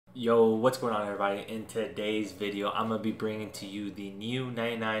Yo, what's going on, everybody? In today's video, I'm going to be bringing to you the new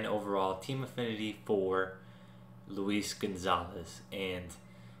 99 overall team affinity for Luis Gonzalez. And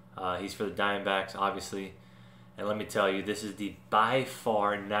he's for the Diamondbacks, obviously. And let me tell you, this is the by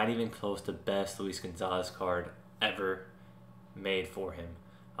far, not even close to best Luis Gonzalez card ever made for him.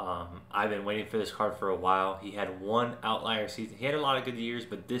 I've been waiting for this card for a while. He had one outlier season. He had a lot of good years,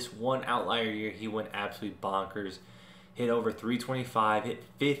 but this one outlier year, he went absolutely bonkers. Hit over 325, hit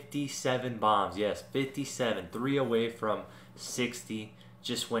 57 bombs. Yes, 57. 3 away from 60.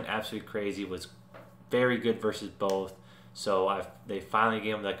 Just went absolutely crazy. Was very good versus both. So they finally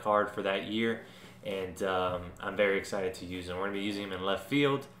gave him that card for that year. And I'm very excited to use him. We're going to be using him in left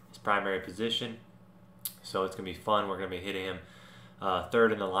field, his primary position. So it's going to be fun. We're going to be hitting him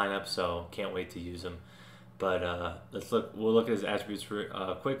third in the lineup. So can't wait to use him. But we'll look at his attributes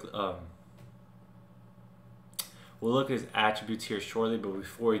quickly. We'll look at his attributes here shortly, but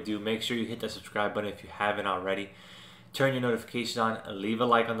before we do, make sure you hit that subscribe button if you haven't already. Turn your notifications on, leave a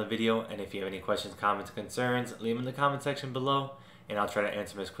like on the video, and if you have any questions, comments, concerns, leave them in the comment section below, and I'll try to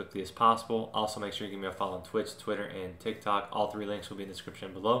answer them as quickly as possible. Also, make sure you give me a follow on Twitch, Twitter, and TikTok. All 3 links will be in the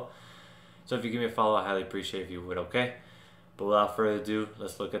description below. So if you give me a follow, I highly appreciate if you would, okay? But without further ado,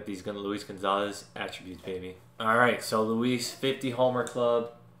 let's look at these Luis Gonzalez attributes, baby. All right, so Luis, 50 homer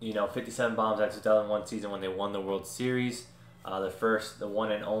club. 57 bombs at 2001 season when they won the World Series. The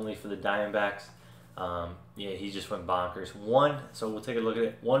one and only for the Diamondbacks. Yeah, he just went bonkers. So we'll take a look at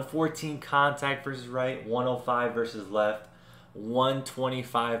it. 114 contact versus right, 105 versus left,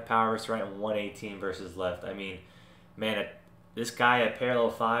 125 power versus right, and 118 versus left. I mean, man, this guy at parallel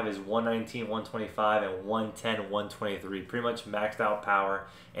 5 is 119, 125, and 110, 123. Pretty much maxed out power,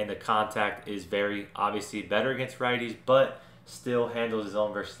 and the contact is very obviously better against righties, but still handles his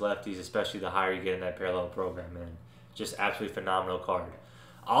own versus lefties, especially the higher you get in that parallel program, man. Just absolutely phenomenal card.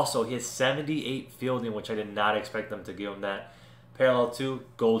 Also, he has 78 fielding, which I did not expect them to give him that. Parallel 2,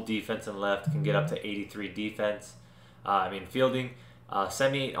 gold defense and left, can get up to 83 defense. Fielding.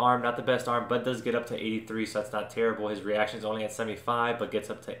 78 arm, not the best arm, but does get up to 83, so that's not terrible. His reaction is only at 75, but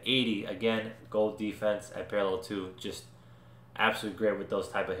gets up to 80. Again, gold defense at parallel 2. Just absolutely great with those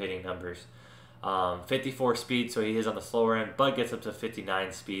type of hitting numbers. 54 speed, so he is on the slower end, but gets up to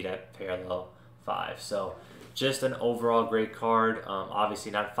 59 speed at parallel 5. So just an overall great card.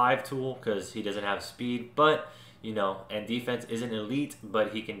 Obviously not 5-tool because he doesn't have speed, but and defense isn't elite,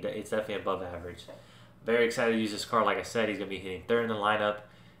 but it's definitely above average. Very excited to use this card. Like I said, he's gonna be hitting third in the lineup,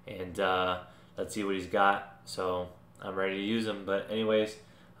 and let's see what he's got. So I'm ready to use him. But anyways,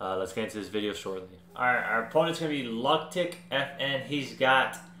 let's get into this video shortly. All right, our opponent's gonna be Lucktick FN. He's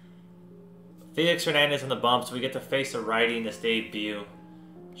got Felix Hernandez on the bump, so we get to face a righty in this debut.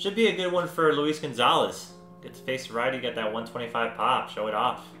 Should be a good one for Luis Gonzalez. Get to face a righty, get that 125 pop, show it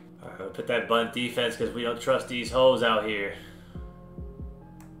off. Alright, we'll put that bunt defense because we don't trust these hoes out here.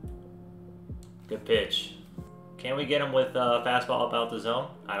 Good pitch. Can we get him with fastball up out the zone?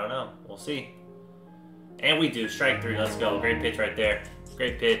 I don't know. We'll see. And we do. Strike 3. Let's go. Great pitch right there.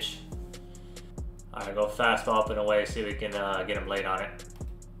 Great pitch. Alright, go fastball up and away. See if we can get him late on it.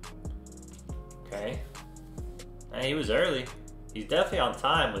 Okay. And he was early. He's definitely on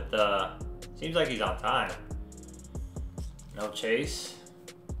time with seems like he's on time. No chase.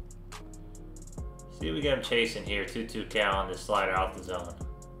 See if we get him chasing here. 2-2 count on this slider out the zone.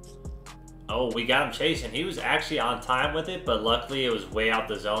 Oh, we got him chasing. He was actually on time with it, but luckily it was way out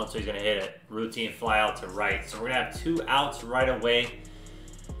the zone, so he's gonna hit a routine fly out to right. So we're gonna have 2 outs right away.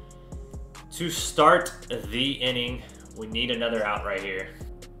 To start the inning, we need another out right here.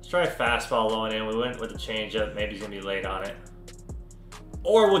 Try a fastball low and in. We went with a changeup. Maybe he's gonna be late on it,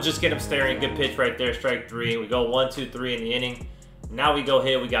 or we'll just get him staring. Good pitch right there. Strike 3. We go 1, 2, 3 in the inning. Now we go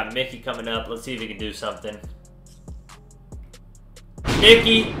hit. We got Mickey coming up. Let's see if he can do something.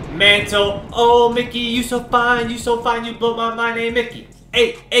 Mickey Mantle. Oh, Mickey, you so fine. You so fine. You blow my mind. Hey, Mickey.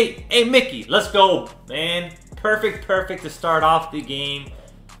 Hey, Mickey. Let's go, man. Perfect to start off the game.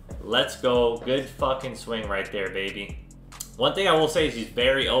 Let's go. Good fucking swing right there, baby. One thing I will say is he's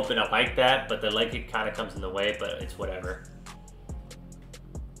very open. I like that, but the leg kick kind of comes in the way, but it's whatever.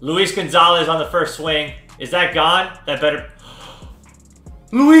 Luis Gonzalez on the first swing. Is that gone? That better...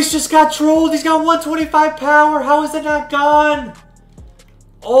 Luis just got trolled. He's got 125 power. How is that not gone?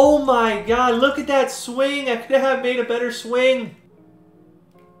 Oh my god, look at that swing. I could have made a better swing.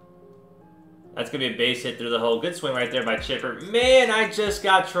 That's going to be a base hit through the hole. Good swing right there by Chipper. Man, I just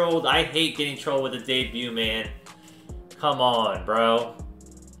got trolled. I hate getting trolled with a debut, man. Come on, bro.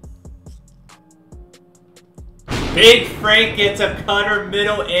 Big Frank gets a cutter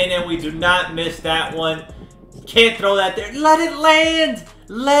middle in, and we do not miss that one. Can't throw that there. Let it land.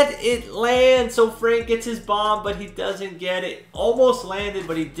 Let it land. So Frank gets his bomb, but he doesn't get it. Almost landed,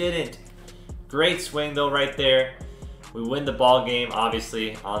 but he didn't. Great swing, though, right there. We win the ball game,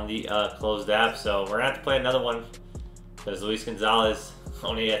 obviously, on the closed app. So we're going to have to play another one because Luis Gonzalez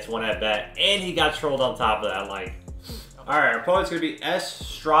only gets one at bat. And he got trolled on top of that. Like, all right, our opponent's going to be S.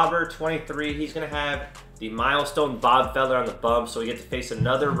 Strauber, 23. He's going to have the milestone Bob Feller on the bump. So we get to face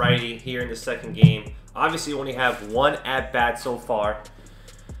another righty here in the second game. Obviously, we only have one at bat so far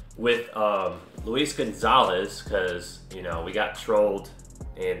with Luis Gonzalez because, you know, we got trolled.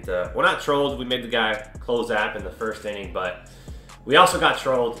 And, well, not trolled. We made the guy close app in the first inning, but we also got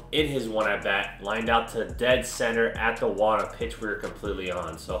trolled in his one at bat. Lined out to dead center at the wall on a pitch we were completely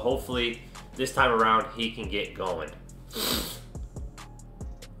on. So hopefully this time around he can get going.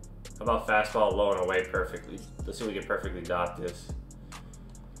 How about fastball low and away perfectly? Let's see if we can perfectly dot this.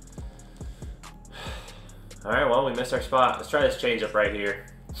 All right, well, we missed our spot. Let's try this changeup right here.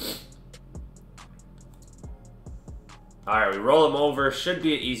 All right, we roll him over. Should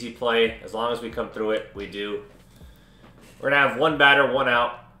be an easy play. As long as we come through it, we do. We're going to have one batter, one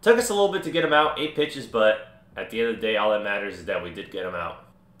out. Took us a little bit to get him out, 8 pitches, but at the end of the day, all that matters is that we did get him out.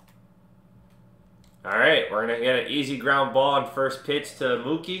 All right, we're going to get an easy ground ball on first pitch to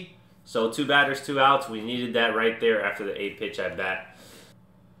Mookie. So 2 batters, 2 outs. We needed that right there after the 8 pitch at bat.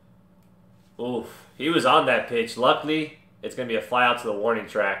 Oof, he was on that pitch. Luckily, it's going to be a fly out to the warning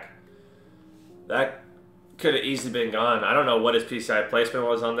track. That could have easily been gone. I don't know what his PCI placement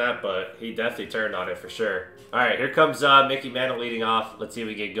was on that, but he definitely turned on it for sure. All right, here comes Mickey Mantle leading off. Let's see if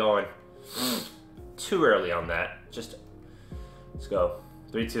we get going. Too early on that. Just, let's go.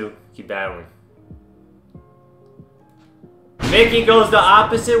 3-2, keep battling. Mickey goes the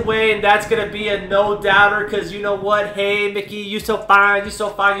opposite way, and that's going to be a no-doubter because you know what? Hey, Mickey, you so fine,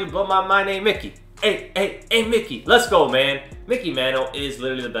 you blow my mind. Hey, Mickey. Hey, Mickey. Let's go, man. Mickey Mantle is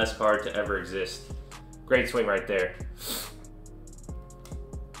literally the best card to ever exist. Great swing right there.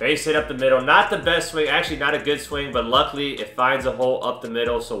 Base hit up the middle. Not the best swing. Actually, not a good swing, but luckily it finds a hole up the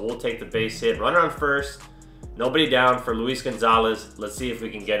middle, so we'll take the base hit. Runner on first. Nobody down for Luis Gonzalez. Let's see if we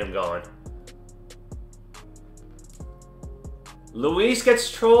can get him going. Luis gets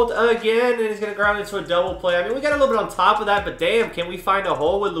trolled again, and he's going to ground into a double play. I mean, we got a little bit on top of that, but damn, can we find a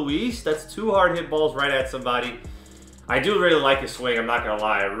hole with Luis? That's 2 hard hit balls right at somebody. I do really like his swing. I'm not going to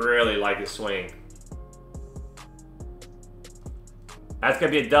lie. I really like his swing. That's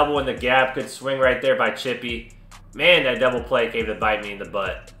going to be a double in the gap. Good swing right there by Chippy. Man, that double play came to bite me in the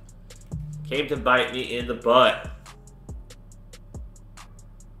butt. Came to bite me in the butt.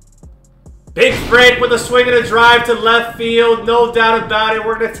 Big break with a swing and a drive to left field. No doubt about it.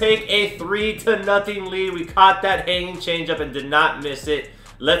 We're going to take a 3-0 lead. We caught that hanging changeup and did not miss it.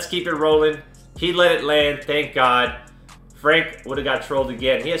 Let's keep it rolling. He let it land. Thank God. Frank would have got trolled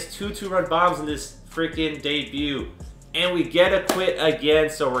again. He has 2 2-run bombs in this freaking debut. And we get a quit again,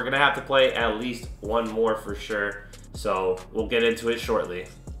 so we're going to have to play at least one more for sure. So we'll get into it shortly.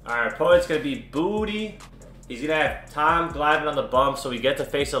 All right, opponent's going to be Booty. He's going to have Tom Glavine on the bump, so we get to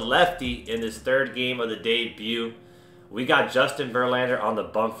face a lefty in this 3rd game of the debut. We got Justin Verlander on the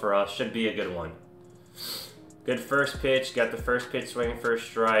bump for us. Should be a good one. Good first pitch. Got the first pitch swinging for a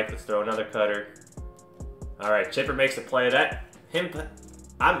strike. Let's throw another cutter. All right, Chipper makes the play.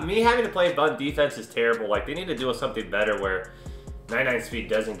 Me having to play bunt defense is terrible. Like, they need to do something better where 99 speed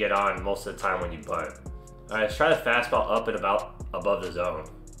doesn't get on most of the time when you bunt. All right, let's try the fastball up and about above the zone.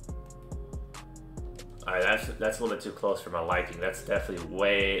 All right, that's a little bit too close for my liking. That's definitely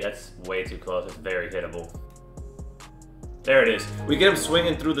way too close. It's very hittable. There it is. We get him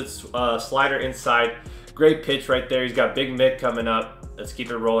swinging through the slider inside. Great pitch right there. He's got Big Mick coming up. Let's keep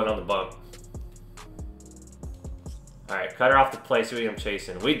it rolling on the bump. All right, cutter off the plate, see what I'm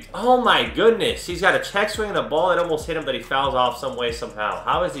chasing. Oh my goodness, he's got a check swing and a ball that almost hit him, but he fouls off some way, somehow.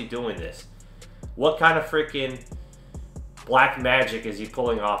 How is he doing this? What kind of freaking black magic is he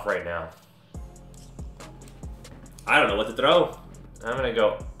pulling off right now? I don't know what to throw. I'm gonna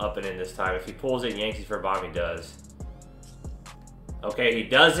go up and in this time. If he pulls it, Yankees for a bomb, he does. Okay, he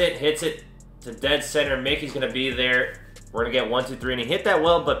does it, hits it to dead center. Mickey's gonna be there. We're gonna get 1, 2, 3, and he hit that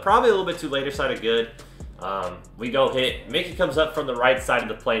well, but probably a little bit too later side of good. We go hit. Mickey comes up from the right side of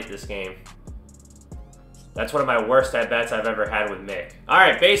the plate this game. That's one of my worst at-bats I've ever had with Mick. All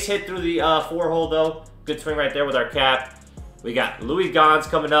right, base hit through the 4-hole, though. Good swing right there with our cap. We got Louis Gons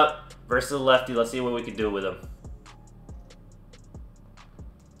coming up versus the lefty. Let's see what we can do with him.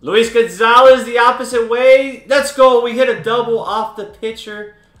 Luis Gonzalez the opposite way. Let's go. We hit a double off the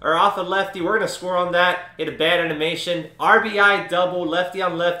pitcher, or off a lefty. We're going to score on that. Hit a bad animation. RBI double, lefty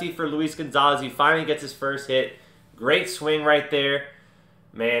on lefty for Luis Gonzalez. He finally gets his first hit. Great swing right there.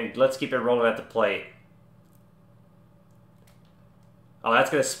 Man, let's keep it rolling at the plate. Oh,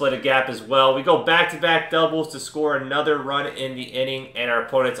 that's going to split a gap as well. We go back-to-back doubles to score another run in the inning, and our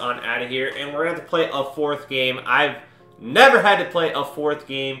opponent's on out of here. And we're going to have to play a fourth game. I've never had to play a fourth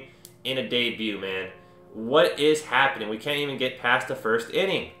game in a debut, man. What is happening? We can't even get past the first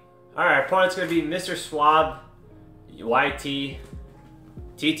inning. All right, our opponent's going to be Mr. Swab, YT,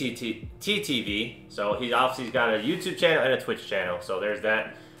 TTV. So he's obviously got a YouTube channel and a Twitch channel. So there's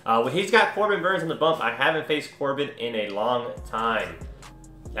that. He's got Corbin Burns on the bump. I haven't faced Corbin in a long time.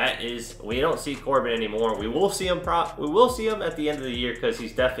 That is, we don't see Corbin anymore. We will see him. We will see him at the end of the year because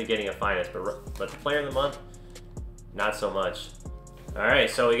he's definitely getting a finest. But the player of the month, not so much. All right,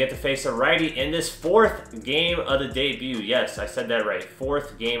 so we get to face a righty in this fourth game of the debut. Yes, I said that right.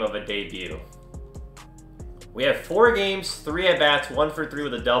 Fourth game of a debut. We have 4 games, 3 at bats, 1 for 3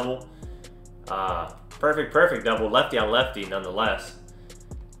 with a double. Perfect double, lefty on lefty, nonetheless.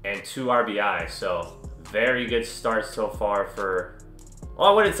 And 2 RBI. So very good start so far for. Well,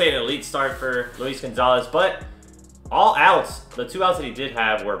 I wouldn't say an elite start for Luis Gonzalez, but all outs, the 2 outs that he did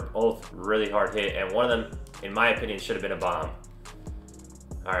have were both really hard hit, and one of them, in my opinion, should have been a bomb.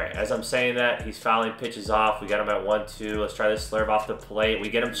 All right, as I'm saying that, he's fouling pitches off. We got him at 1-2. Let's try this slurve off the plate. We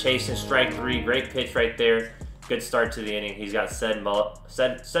get him chasing strike 3. Great pitch right there. Good start to the inning. He's got Cedric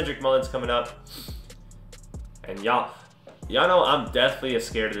Mullins coming up. And y'all know I'm definitely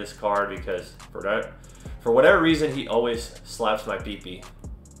scared of this card because for whatever reason, he always slaps my PP.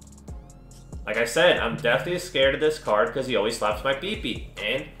 Like I said, I'm definitely scared of this card because he always slaps my PP.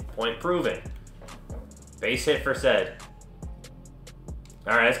 And point proven. Base hit for Ced.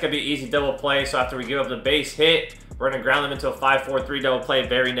 Alright, that's going to be an easy double play. So after we give up the base hit, we're going to ground them into a 5-4-3 double play.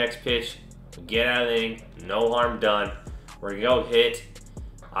 Very next pitch. Get out of the inning. No harm done. We're going to go hit.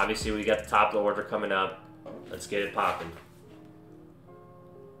 Obviously, we got the top of the order coming up. Let's get it popping.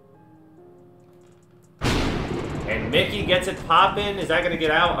 And Mickey gets it popping. Is that going to get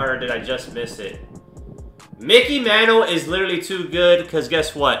out, or did I just miss it? Mickey Mantle is literally too good, because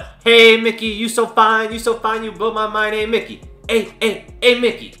guess what? Hey, Mickey, you so fine, you blew my mind. Hey, Mickey. Hey,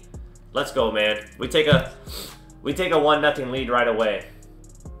 Mickey. Let's go, man. We take a 1-0 lead right away.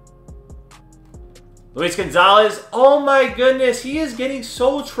 Luis Gonzalez, oh my goodness, he is getting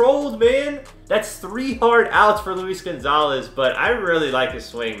so trolled, man. That's 3 hard outs for Luis Gonzalez, but I really like his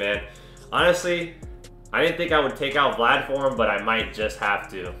swing, man. Honestly, I didn't think I would take out Vlad for him, but I might just have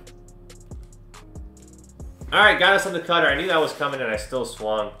to. All right, got us on the cutter. I knew that was coming, and I still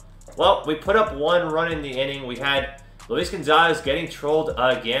swung. Well, we put up 1 run in the inning. We had Luis Gonzalez getting trolled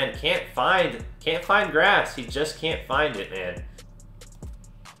again. Can't find grass. He just can't find it, man.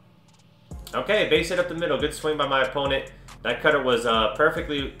 Okay, base hit up the middle. Good swing by my opponent. That cutter was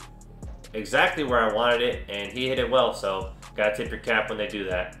exactly where I wanted it, and he hit it well, so gotta tip your cap when they do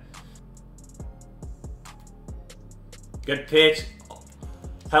that. Good pitch.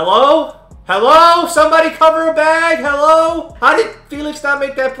 Hello? Hello? Somebody cover a bag? Hello? How did Felix not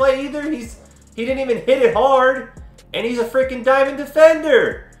make that play either? He didn't even hit it hard, and he's a freaking diamond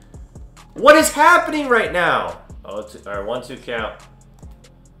defender. What is happening right now? Oh, all right, 1-2 count.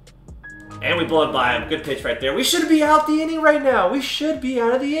 And we blow it by him. Good pitch right there. We should be out the inning right now. We should be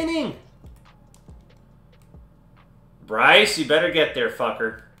out of the inning. Bryce, you better get there,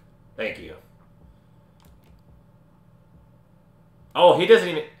 fucker. Thank you. Oh, he doesn't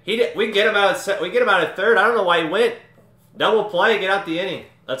even. We get him out. We get him out at third. I don't know why he went. Double play. Get out the inning.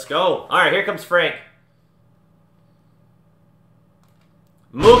 Let's go. All right, here comes Frank.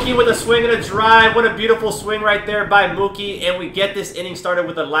 Mookie with a swing and a drive. What a beautiful swing right there by Mookie. And we get this inning started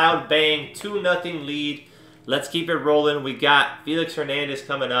with a loud bang. 2-0 lead. Let's keep it rolling. We got Felix Hernandez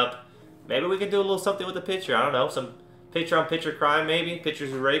coming up. Maybe we can do a little something with the pitcher. I don't know. Some pitcher-on-pitcher crime maybe.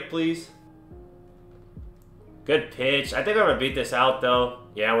 Pitcher's rake, please. Good pitch. I think I'm going to beat this out, though.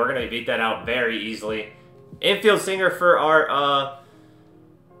 Yeah, we're going to beat that out very easily. Infield singer for our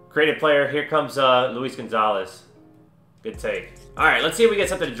creative player. Here comes Luis Gonzalez. Good take. All right, let's see if we get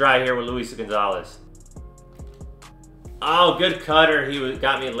something to dry here with Luis Gonzalez. Oh, good cutter. He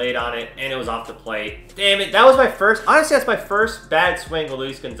got me late on it, and it was off the plate. Damn it. That was my first. Honestly, that's my first bad swing with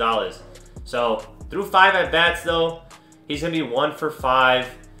Luis Gonzalez. So, through 5 at-bats, though, he's going to be 1 for 5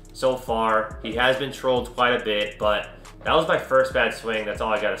 so far. He has been trolled quite a bit, but that was my first bad swing. That's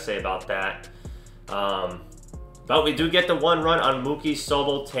all I got to say about that. But we do get the 1 run on Mookie's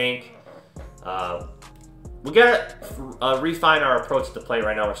solo tank. We got to refine our approach to the plate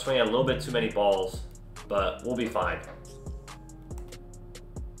right now. We're swinging a little bit too many balls, but we'll be fine.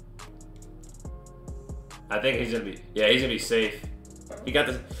 I think he's going to be, yeah, he's going to be safe. He got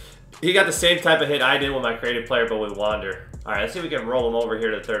the same type of hit I did with my creative player, but with Wander. All right, let's see if we can roll him over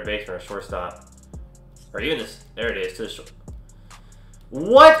here to the third baseman or shortstop. Or even this. There it is. To the short.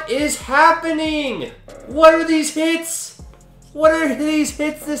 What is happening? What are these hits? What are these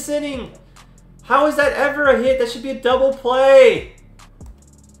hits this inning? How is that ever a hit? That should be a double play.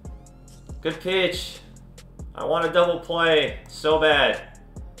 Good pitch. I want a double play so bad.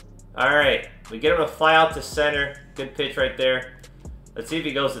 All right, we get him to fly out to center. Good pitch right there. Let's see if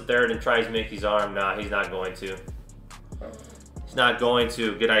he goes to third and tries Mickey's arm. Nah, he's not going to. He's not going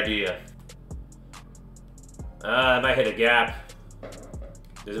to. Good idea. I might hit a gap.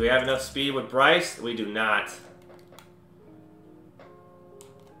 Do we have enough speed with Bryce? We do not.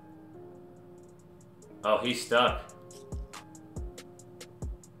 Oh, he's stuck.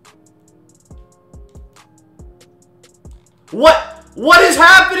 What? What is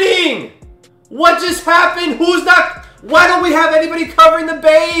happening? What just happened? Who's not? Why don't we have anybody covering the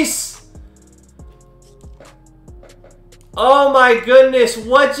base? Oh my goodness.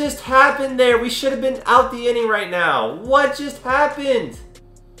 What just happened there? We should have been out the inning right now. What just happened?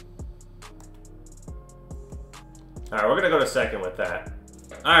 Alright, we're going to go to second with that.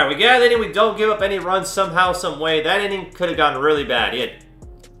 Alright, we get out of the inning. We don't give up any runs somehow, some way. That inning could have gone really bad.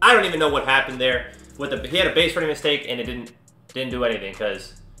 I don't even know what happened there. He had a base running mistake, and it didn't do anything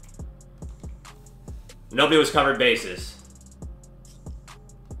because nobody was covered bases.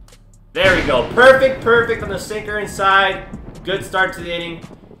 There we go. Perfect on the sinker inside. Good start to the inning.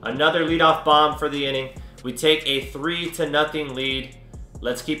 Another leadoff bomb for the inning. We take a 3-0 lead.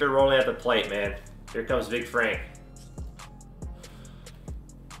 Let's keep it rolling at the plate, man. Here comes Big Frank.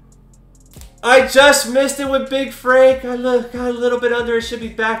 I just missed it with Big Frank. I got a little bit under. It should be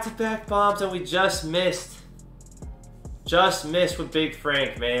back-to-back bombs, and we just missed. Just missed with Big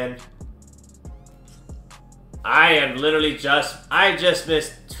Frank, man. I just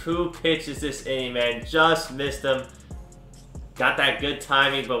missed 2 pitches this inning, man. Just missed them. Got that good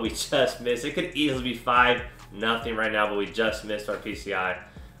timing, but we just missed. It could easily be 5-0 right now, but we just missed our PCI.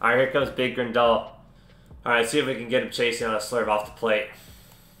 All right, here comes Big Grindal. All right, see if we can get him chasing on a slurve off the plate.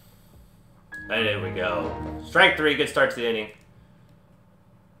 And there we go. Strike 3, good start to the inning.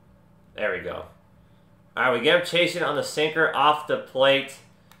 There we go. All right, we get him chasing on the sinker off the plate.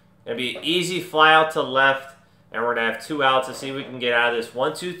 Gonna be an easy fly out to left, and we're gonna have 2 outs to see if we can get out of this.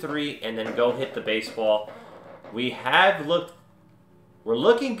 1, 2, 3, and then go hit the baseball. We're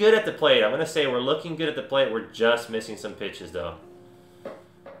looking good at the plate. I'm gonna say we're looking good at the plate. We're just missing some pitches though.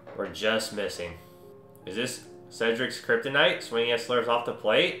 We're just missing. Is this Cedric's kryptonite? Swinging at slurs off the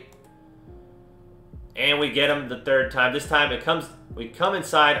plate. And we get him the 3rd time. This time we come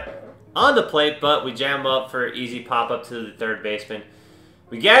inside on the plate, but we jam up for easy pop-up to the 3rd baseman.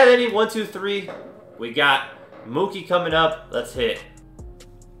 We get it in 1, 2, 3. We got Mookie coming up. Let's hit.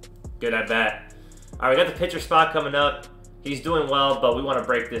 Good at bat. All right, we got the pitcher spot coming up. He's doing well, but we want to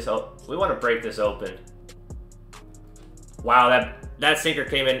break this open. Wow, that sinker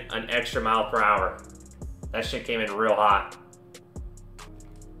came in an extra mile per hour. That shit came in real hot.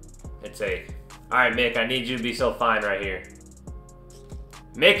 It's a... All right, Mick, I need you to be so fine right here.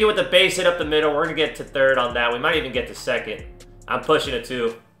 Mickey with the base hit up the middle. We're going to get to 3rd on that. We might even get to 2nd. I'm pushing it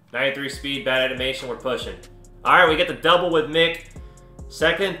too. 93 speed, bad animation, we're pushing. All right, we get the double with Mick.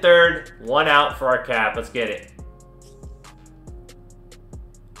 2nd and 3rd, 1 out for our cap. Let's get it.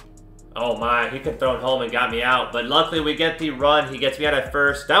 Oh my, he could throw it home and got me out. But luckily we get the run. He gets me out at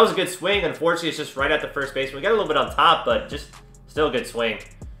first. That was a good swing. Unfortunately, it's just right at the first base. We got a little bit on top, but just still a good swing.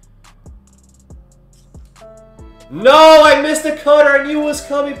 No, I missed the cutter. I knew it was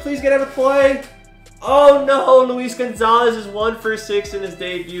coming. Please get out of play. Oh no, Luis Gonzalez is 1 for 6 in his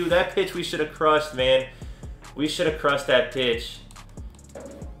debut. That pitch we should have crushed, man. We should have crushed that pitch.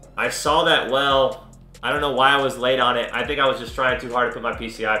 I saw that well. I don't know why I was late on it. I think I was just trying too hard to put my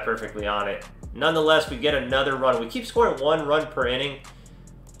PCI perfectly on it. Nonetheless, we get another run. We keep scoring 1 run per inning.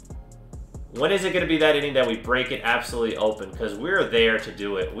 When is it going to be that inning that we break it absolutely open? Because we're there to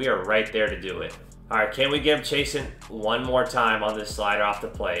do it. We are right there to do it. All right, can we get him chasing 1 more time on this slider off the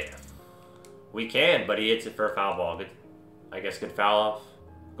plate? We can, but he hits it for a foul ball. Good, I guess good foul off.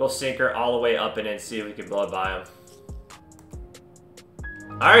 Go sinker all the way up and in, see if we can blow it by him.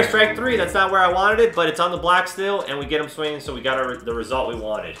 All right, strike 3. That's not where I wanted it, but it's on the black still, and we get him swinging, so we got the result we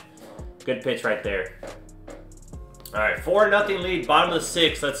wanted. Good pitch right there. All right, 4-0 lead, bottom of the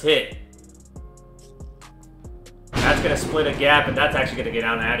 6th. Let's hit. That's going to split a gap, and that's actually going to get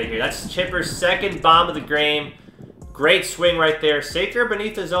out of here. That's Chipper's 2nd bomb of the game. Great swing right there. Sinker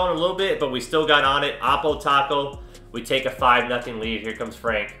beneath the zone a little bit, but we still got on it. Oppo Taco. We take a 5-0 lead. Here comes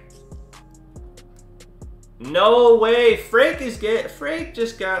Frank. No way. Frank just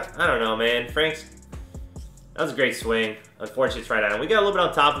got... I don't know, man. That was a great swing. Unfortunately, it's right at him. We got a little bit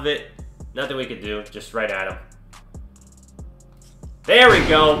on top of it. Nothing we could do. Just right at him. There we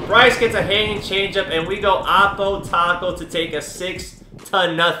go. Bryce gets a hanging changeup, and we go Oppo Taco to take a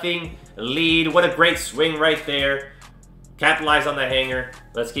 6-0 lead. What a great swing right there. Capitalize on the hanger.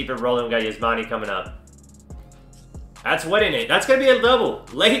 Let's keep it rolling. We got Yasmani coming up. That's winning it. That's going to be a double.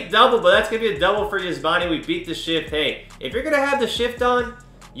 Late double, but that's going to be a double for Yasmani. We beat the shift. Hey, if you're going to have the shift on,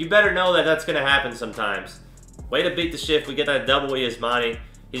 you better know that that's going to happen sometimes. Way to beat the shift. We get that double with Yasmani.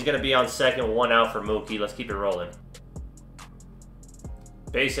 He's going to be on second, 1 out for Mookie. Let's keep it rolling.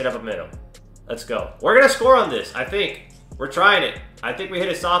 Base hit up the middle. Let's go. We're going to score on this, I think. We're trying it. I think we hit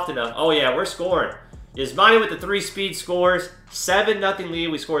it soft enough. Oh, yeah, we're scoring. Yasmani with the 3-speed scores. 7-0 lead.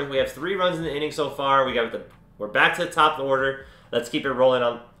 We have 3 runs in the inning so far. We're back to the top of the order. Let's keep it rolling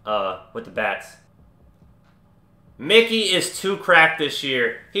on with the bats. Mickey is too cracked this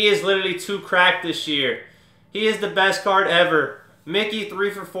year. He is literally too cracked this year. He is the best card ever. Mickey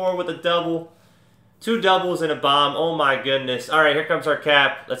 3 for 4 with a double. 2 doubles and a bomb. Oh my goodness. All right, here comes our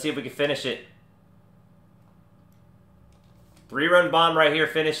cap. Let's see if we can finish it. 3-run bomb right here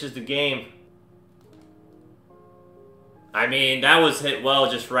finishes the game. I mean, that was hit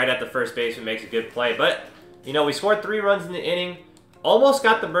well just right at the first baseman. Makes a good play. But, you know, we scored 3 runs in the inning. Almost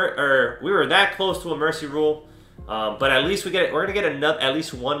got we were that close to a mercy rule. But at least we're going to get at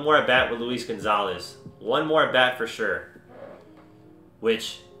least 1 more at-bat with Luis Gonzalez. 1 more at-bat for sure.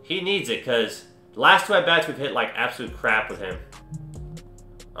 Which, he needs it because the last 2 at-bats we've hit like absolute crap with him.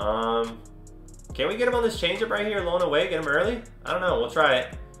 Can we get him on this changeup right here, low and away, get him early? I don't know, we'll try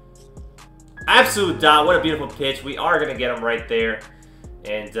it. Absolute dot, what a beautiful pitch. We are going to get him right there.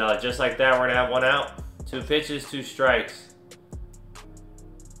 And just like that, we're going to have 1 out. 2 pitches, 2 strikes.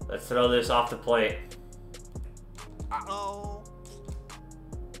 Let's throw this off the plate. Uh-oh.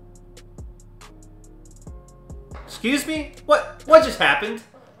 Excuse me? What just happened?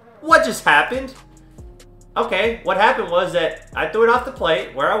 What just happened? Okay, what happened was that I threw it off the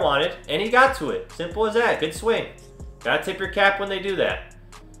plate where I wanted, and he got to it. Simple as that. Good swing. Gotta tip your cap when they do that.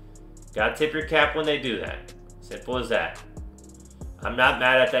 Gotta tip your cap when they do that. Simple as that. I'm not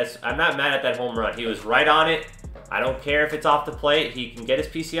mad at that. I'm not mad at that home run. He was right on it. I don't care if it's off the plate. He can get his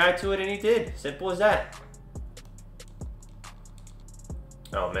PCI to it, and he did. Simple as that.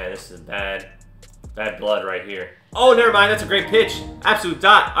 Oh man, this is bad blood right here. Oh, never mind. That's a great pitch. Absolute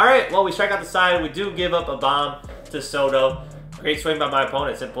dot. All right. Well, we strike out the side. We do give up a bomb to Soto. Great swing by my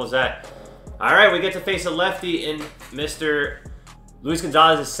opponent. Simple as that. All right. We get to face a lefty in Mr. Luis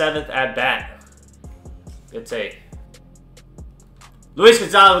Gonzalez's 7th at bat. Good take. Luis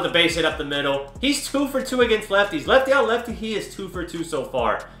Gonzalez with a base hit up the middle. He's 2 for 2 against lefties. Lefty on lefty, he is 2 for 2 so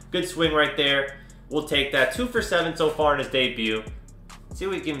far. Good swing right there. We'll take that. 2 for 7 so far in his debut. See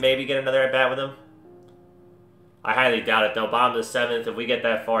if we can maybe get another at bat with him. I highly doubt it, though. Bottom of the 7th. If we get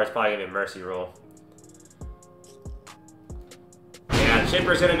that far, it's probably going to be a mercy rule. Yeah,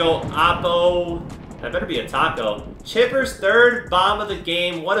 Chipper's going to go Oppo. That better be a taco. Chipper's 3rd bomb of the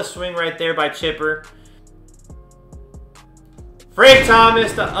game. What a swing right there by Chipper. Frank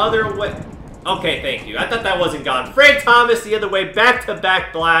Thomas the other way. Okay, thank you. I thought that wasn't gone. Frank Thomas the other way.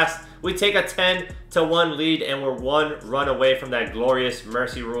 Back-to-back blast. We take a 10-1 lead, and we're 1 run away from that glorious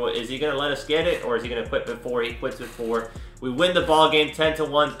mercy rule. Is he going to let us get it, or is he going to quit before? He quits before. We win the ball game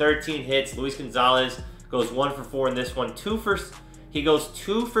 10-1, 13 hits. Luis Gonzalez goes 1 for 4 in this one. He goes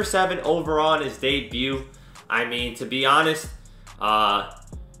 2 for 7 overall in his debut. I mean, to be honest,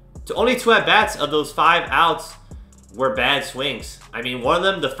 only 2 at-bats of those 5 outs were bad swings. I mean, one of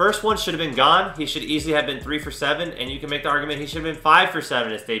them, the first one should have been gone. He should easily have been 3 for 7, and you can make the argument he should have been 5 for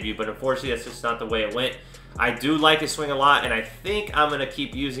 7 in his debut, but unfortunately, that's just not the way it went. I do like his swing a lot, and I think I'm going to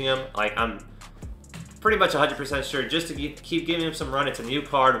keep using him. Like, I'm pretty much 100% sure just to keep giving him some run. It's a new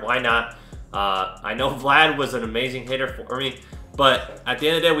card. Why not? I know Vlad was an amazing hitter for me, but at the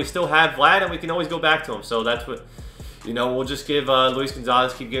end of the day, we still have Vlad, and we can always go back to him. So that's what, you know, we'll just give Luis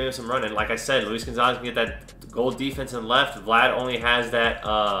Gonzalez, keep giving him some run. And like I said, Luis Gonzalez can get that gold defense in left. Vlad only has that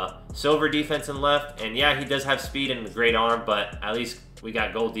silver defense in left. And yeah, he does have speed and a great arm, but at least we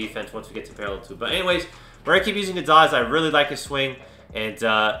got gold defense once we get to parallel 2. But anyways, we're going to keep using Gonzalez. I really like his swing. And,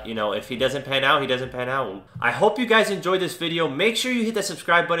 you know, if he doesn't pan out, he doesn't pan out. I hope you guys enjoyed this video. Make sure you hit that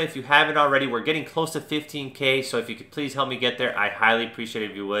subscribe button if you haven't already. We're getting close to 15K, so if you could please help me get there, I highly appreciate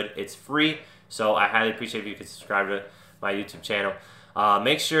it if you would. It's free, so I highly appreciate if you could subscribe to my YouTube channel.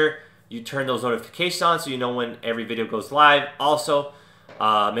 Make sure you turn those notifications on so you know when every video goes live. Also,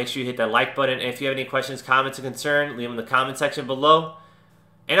 make sure you hit that like button. And if you have any questions, comments, and concerns, leave them in the comment section below.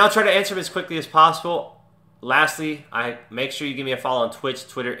 And I'll try to answer them as quickly as possible. lastly, I make sure you give me a follow on Twitch,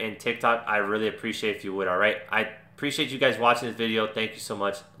 Twitter, and TikTok. I really appreciate if you would, all right? I appreciate you guys watching this video. Thank you so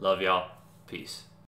much. Love y'all. Peace.